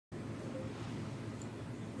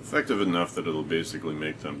effective enough that it'll basically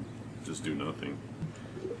make them just do nothing.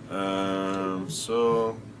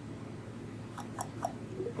 So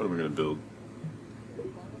what am I going to build?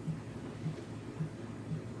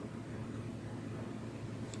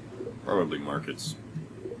 Probably markets.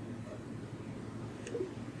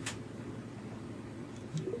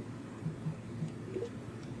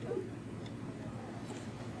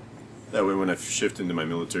 That way when I shift into my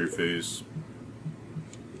military phase,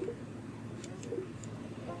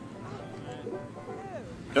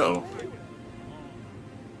 uh-oh.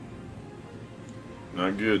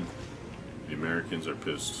 Not good. The Americans are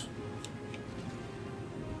pissed.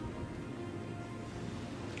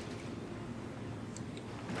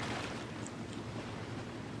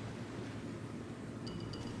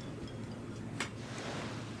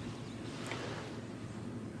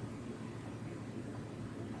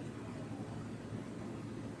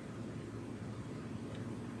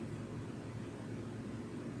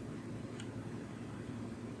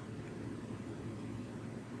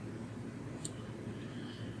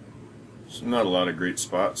 So not a lot of great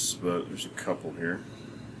spots, but there's a couple here.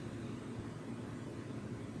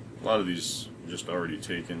 A lot of these are just already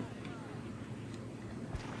taken.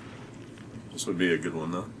 This would be a good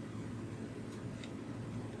one though.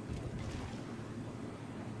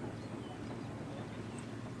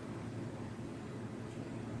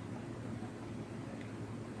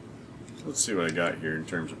 Let's see what I got here in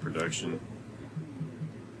terms of production.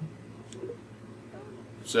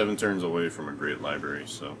 7 turns away from a great library,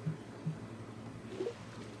 so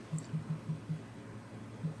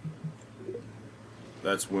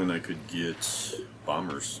that's when I could get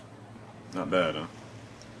bombers. Not bad, huh?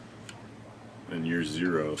 And year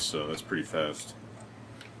 0, so that's pretty fast.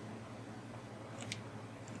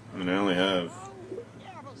 And I only have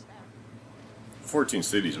 14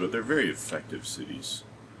 cities, but they're very effective cities.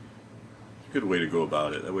 Good way to go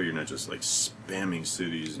about it. That way you're not just like spamming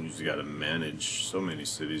cities and you just gotta manage so many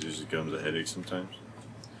cities. It just becomes a headache sometimes.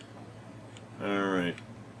 Alright.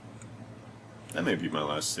 That may be my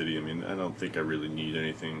last city. I mean, I don't think I really need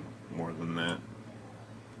anything more than that.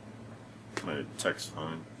 My tech's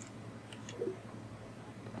fine.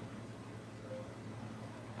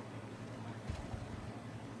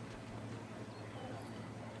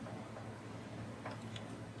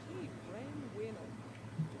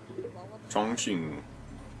 Chongqing.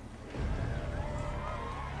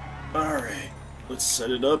 Alright, let's set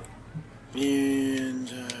it up. And,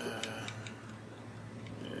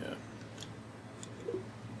 yeah.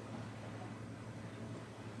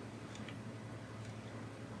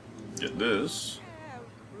 Get this.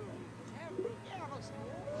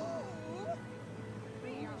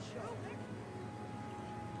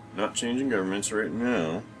 Not changing governments right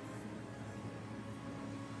now.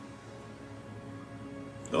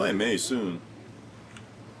 Though I may soon.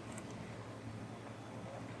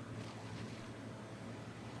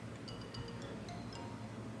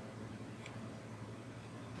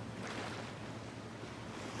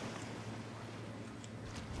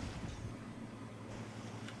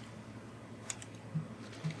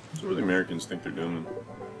 So what do the Americans think they're doing?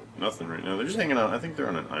 Nothing right now. They're just hanging out. I think they're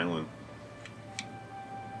on an island.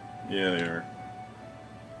 Yeah, they are.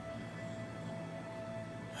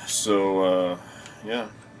 So, yeah.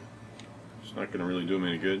 It's not going to really do them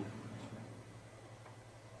any good.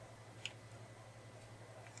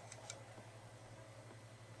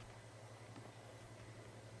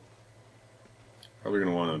 Probably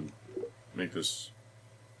going to want to make this...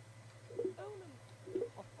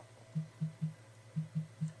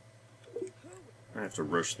 I have to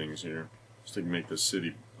rush things here, just to make this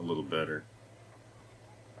city a little better.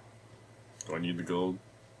 Do I need the gold?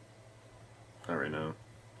 Not right now.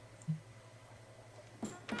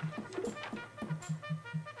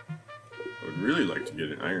 I would really like to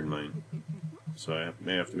get an iron mine, so I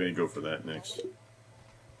may have to go for that next.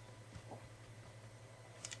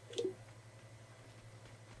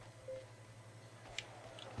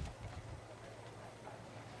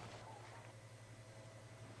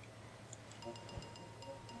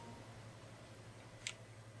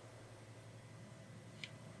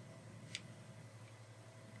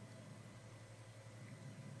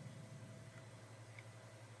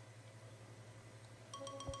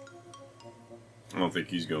 I don't think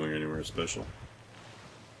he's going anywhere special.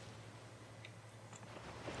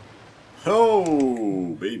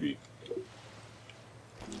 Oh, baby.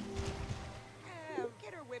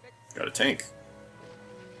 Got a tank.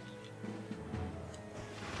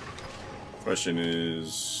 Question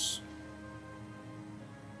is...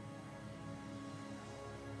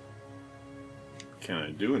 can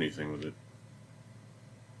I do anything with it?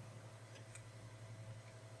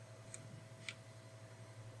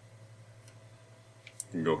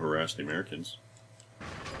 can go harass the Americans.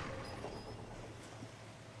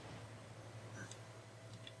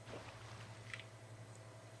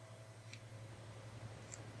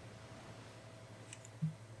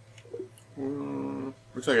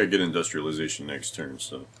 Looks like I get industrialization next turn,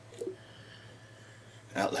 so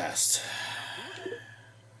at last.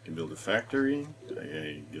 I can build a factory.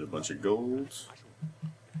 I get a bunch of gold.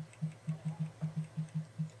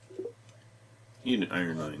 Need an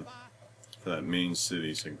iron mine for that main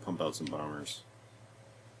city so I can pump out some bombers.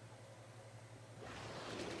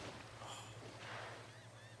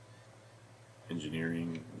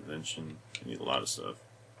 Engineering, invention. I need a lot of stuff.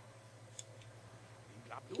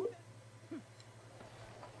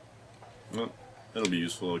 Well, that'll be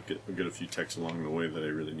useful. I'll get a few techs along the way that I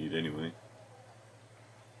really need anyway.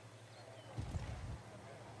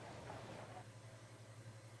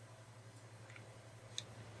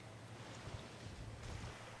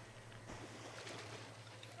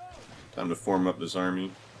 Time to form up this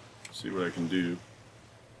army, see what I can do.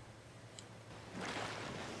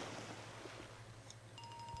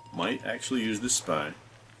 Might actually use this spy.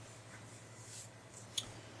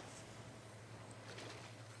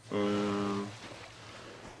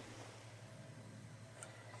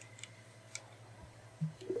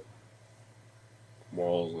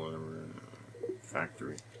 Walls, whatever.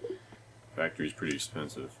 Factory. Factory's pretty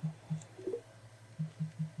expensive.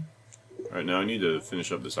 Alright, now I need to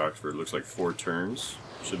finish up this Oxford. Looks like 4 turns.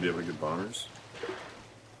 Should be able to get bombers.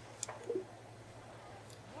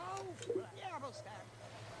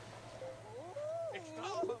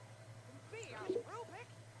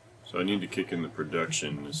 So I need to kick in the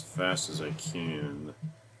production as fast as I can.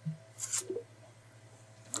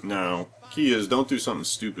 Now, key is don't do something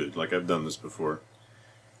stupid, like I've done this before.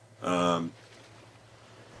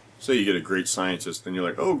 Say you get a great scientist, then you're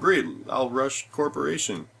like, oh great, I'll rush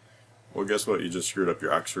corporation. Well, guess what? You just screwed up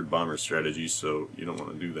your Oxford bomber strategy, so you don't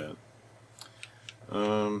want to do that.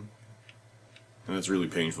 And it's really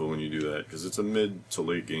painful when you do that, because it's a mid to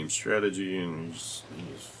late game strategy, and you just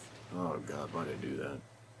oh god, why did I do that?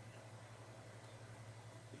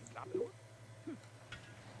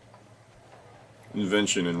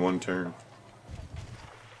 Invention in 1 turn.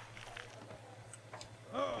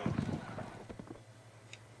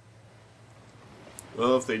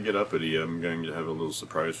 Well, if they get uppity, I'm going to have a little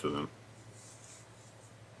surprise for them.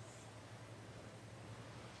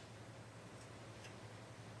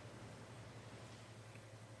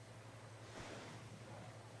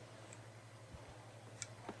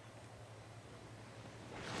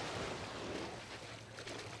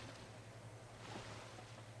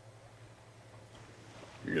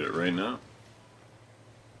 You get it right now.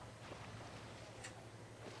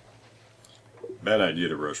 Bad idea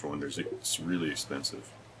to rush wonders. It's really expensive.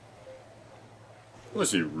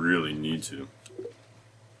 Unless you really need to.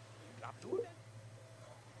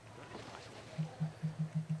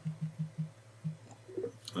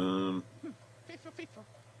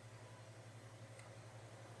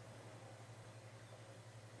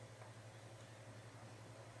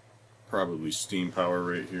 Probably steam power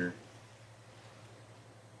right here.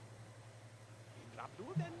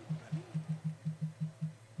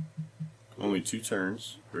 Only 2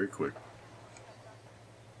 turns, very quick.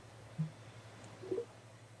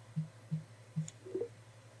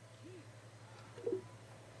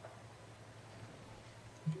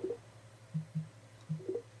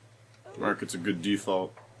 Market's a good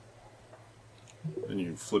default. Then you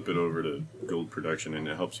can flip it over to gold production, and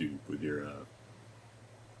it helps you with your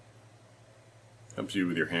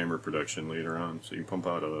hammer production later on. So you pump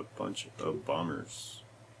out a bunch of bombers.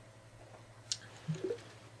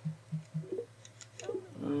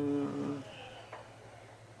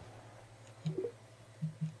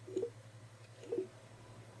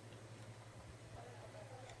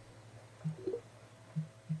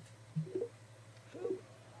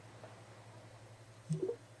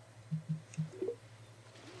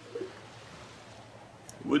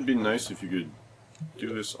 It would be nice if you could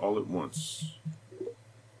do this all at once,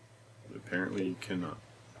 but apparently you cannot.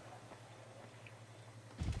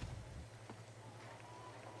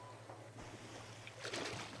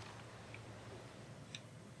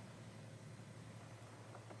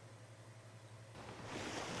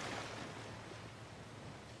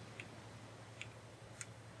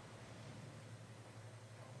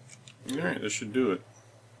 Alright, this should do it.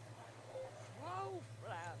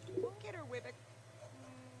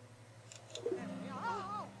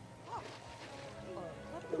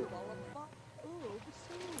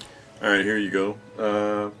 Alright, here you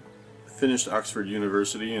go. Finished Oxford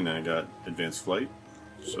University and I got advanced flight.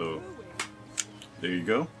 So, there you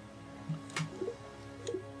go.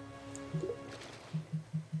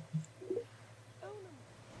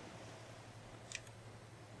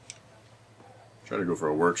 Try to go for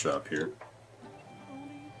a workshop here.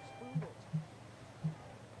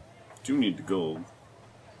 Do need the gold.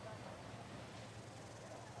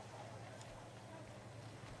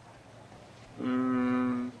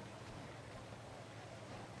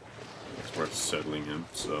 It's worth settling him,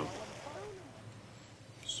 so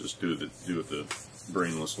let's just do it the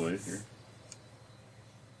brainless way here.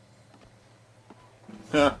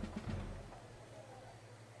 Ha!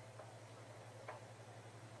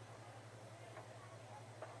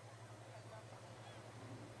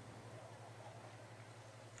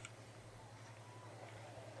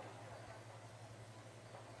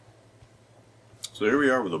 So here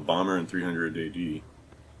we are with a bomber and 300 AD.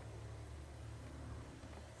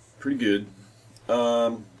 Pretty good.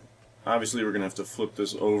 Obviously we're going to have to flip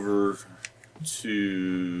this over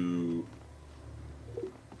to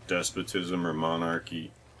despotism or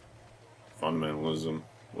monarchy, fundamentalism,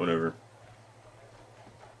 whatever.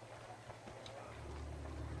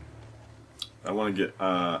 I want to get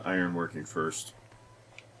iron working first,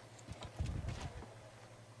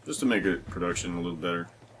 just to make it production a little better.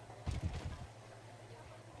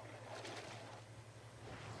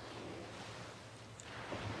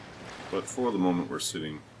 But for the moment, we're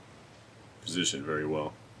sitting positioned very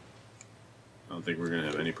well. I don't think we're going to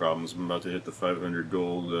have any problems. I'm about to hit the 500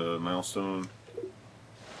 gold milestone.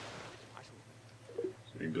 So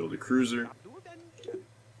we can build a cruiser.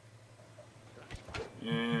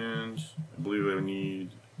 And I believe I need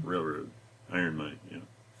railroad. Iron mine, yeah.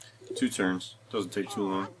 2 turns. Doesn't take too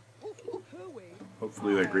long.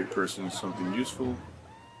 Hopefully that great person is something useful.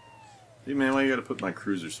 Hey man, why you gotta put my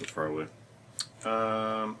cruiser so far away?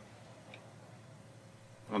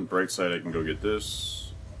 On the bright side, I can go get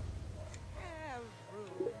this.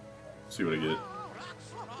 See what I get.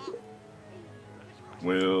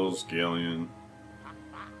 Whales, Galleon,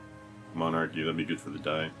 Monarchy, that'd be good for the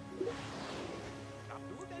die.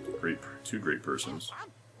 Great, 2 great persons.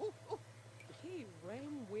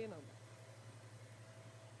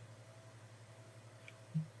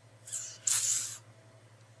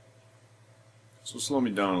 So slow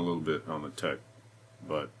me down a little bit on the tech,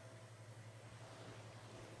 but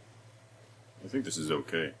I think this is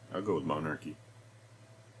okay. I'll go with Monarchy.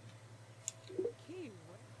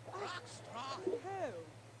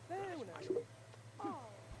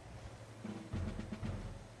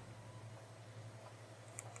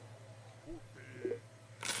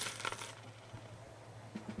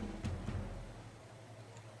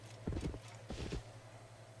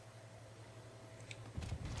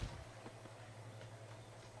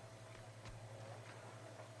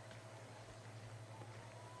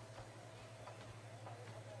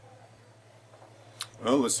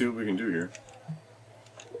 Well, let's see what we can do here.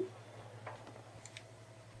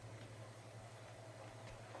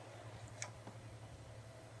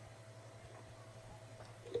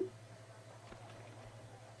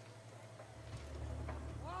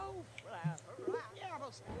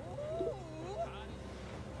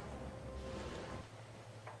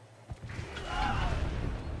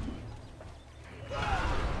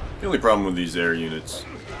 The only problem with these air units,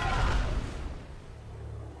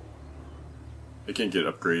 they can't get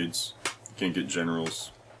upgrades, you can't get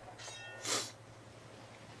generals.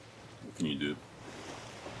 What can you do?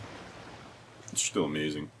 It's still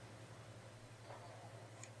amazing.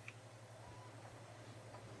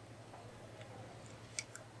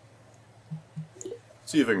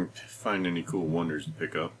 See if I can find any cool wonders to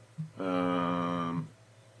pick up.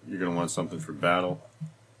 You're going to want something for battle.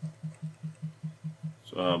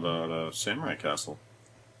 So how about Samurai Castle?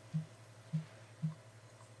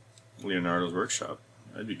 Leonardo's Workshop.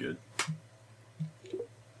 That'd be good.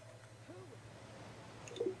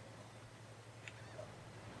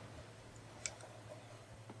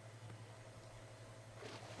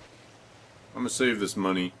 I'm going to save this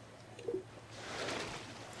money.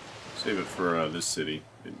 Save it for this city,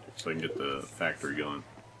 so I can get the factory going.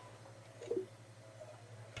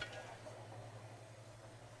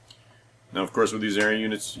 Now, of course, with these area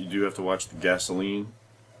units, you do have to watch the gasoline.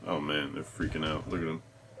 Oh man, they're freaking out. Look at them.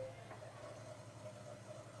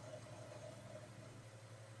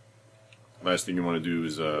 Last thing you want to do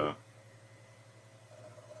is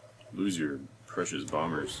lose your precious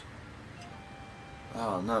bombers.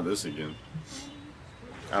 Oh, not this again.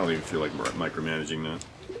 I don't even feel like micromanaging that.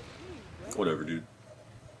 Whatever, dude.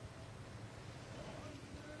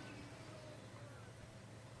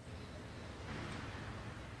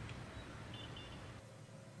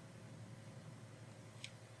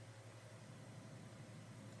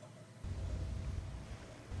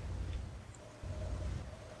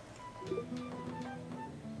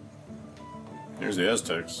 Here's the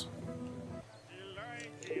Aztecs.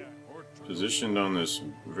 positioned on this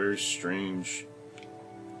very strange...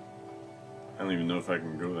 I don't even know if I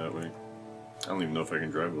can go that way. I don't even know if I can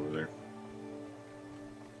drive over there.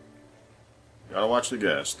 Gotta watch the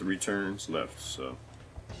gas. 3 turns left, so...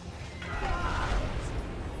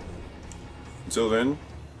 Until then,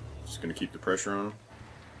 just gonna keep the pressure on them.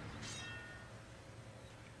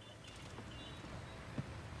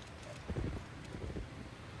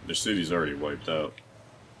 The city's already wiped out.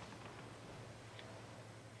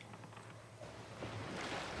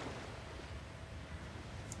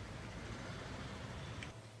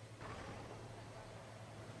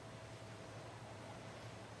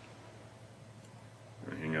 I'm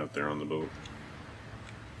gonna hang out there on the boat.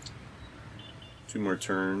 2 more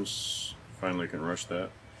turns. Finally can rush that.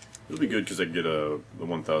 It'll be good because I get the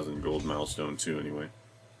 1,000 gold milestone too anyway.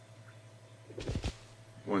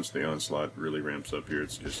 Once the onslaught really ramps up here,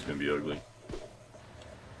 it's just going to be ugly.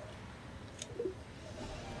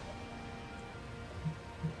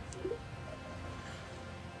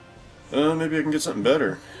 Maybe I can get something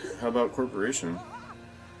better. How about corporation?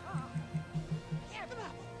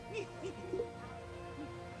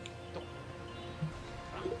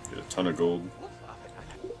 Get a ton of gold.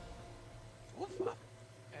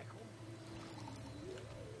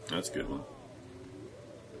 That's a good one.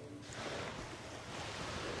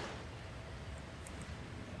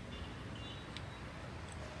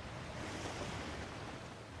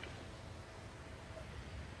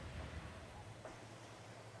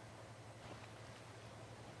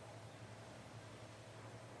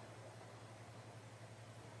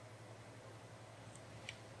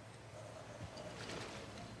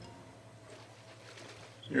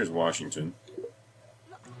 Here's Washington.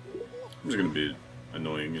 I'm just going to be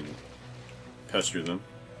annoying and pester them.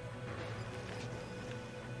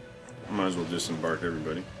 Might as well disembark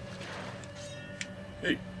everybody.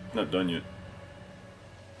 Hey, not done yet.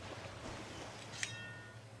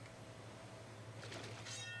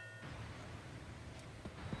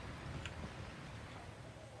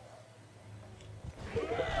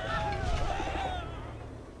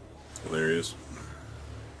 Hilarious.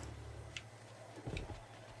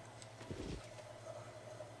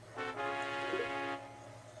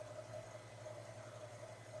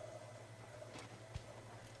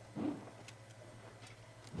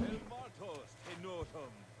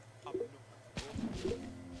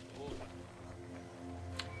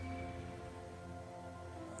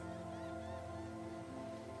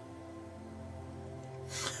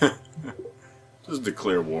 Just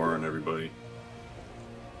declare war on everybody.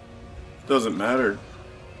 Doesn't matter.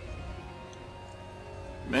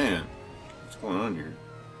 Man, what's going on here?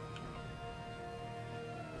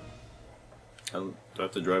 Do I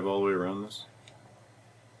have to drive all the way around this?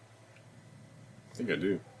 I think I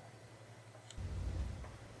do.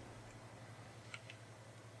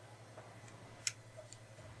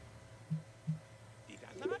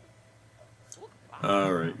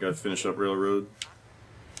 Alright, gotta finish up railroad.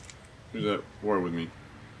 Who's at war with me?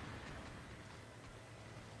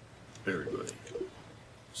 Everybody.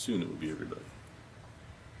 Soon it will be everybody.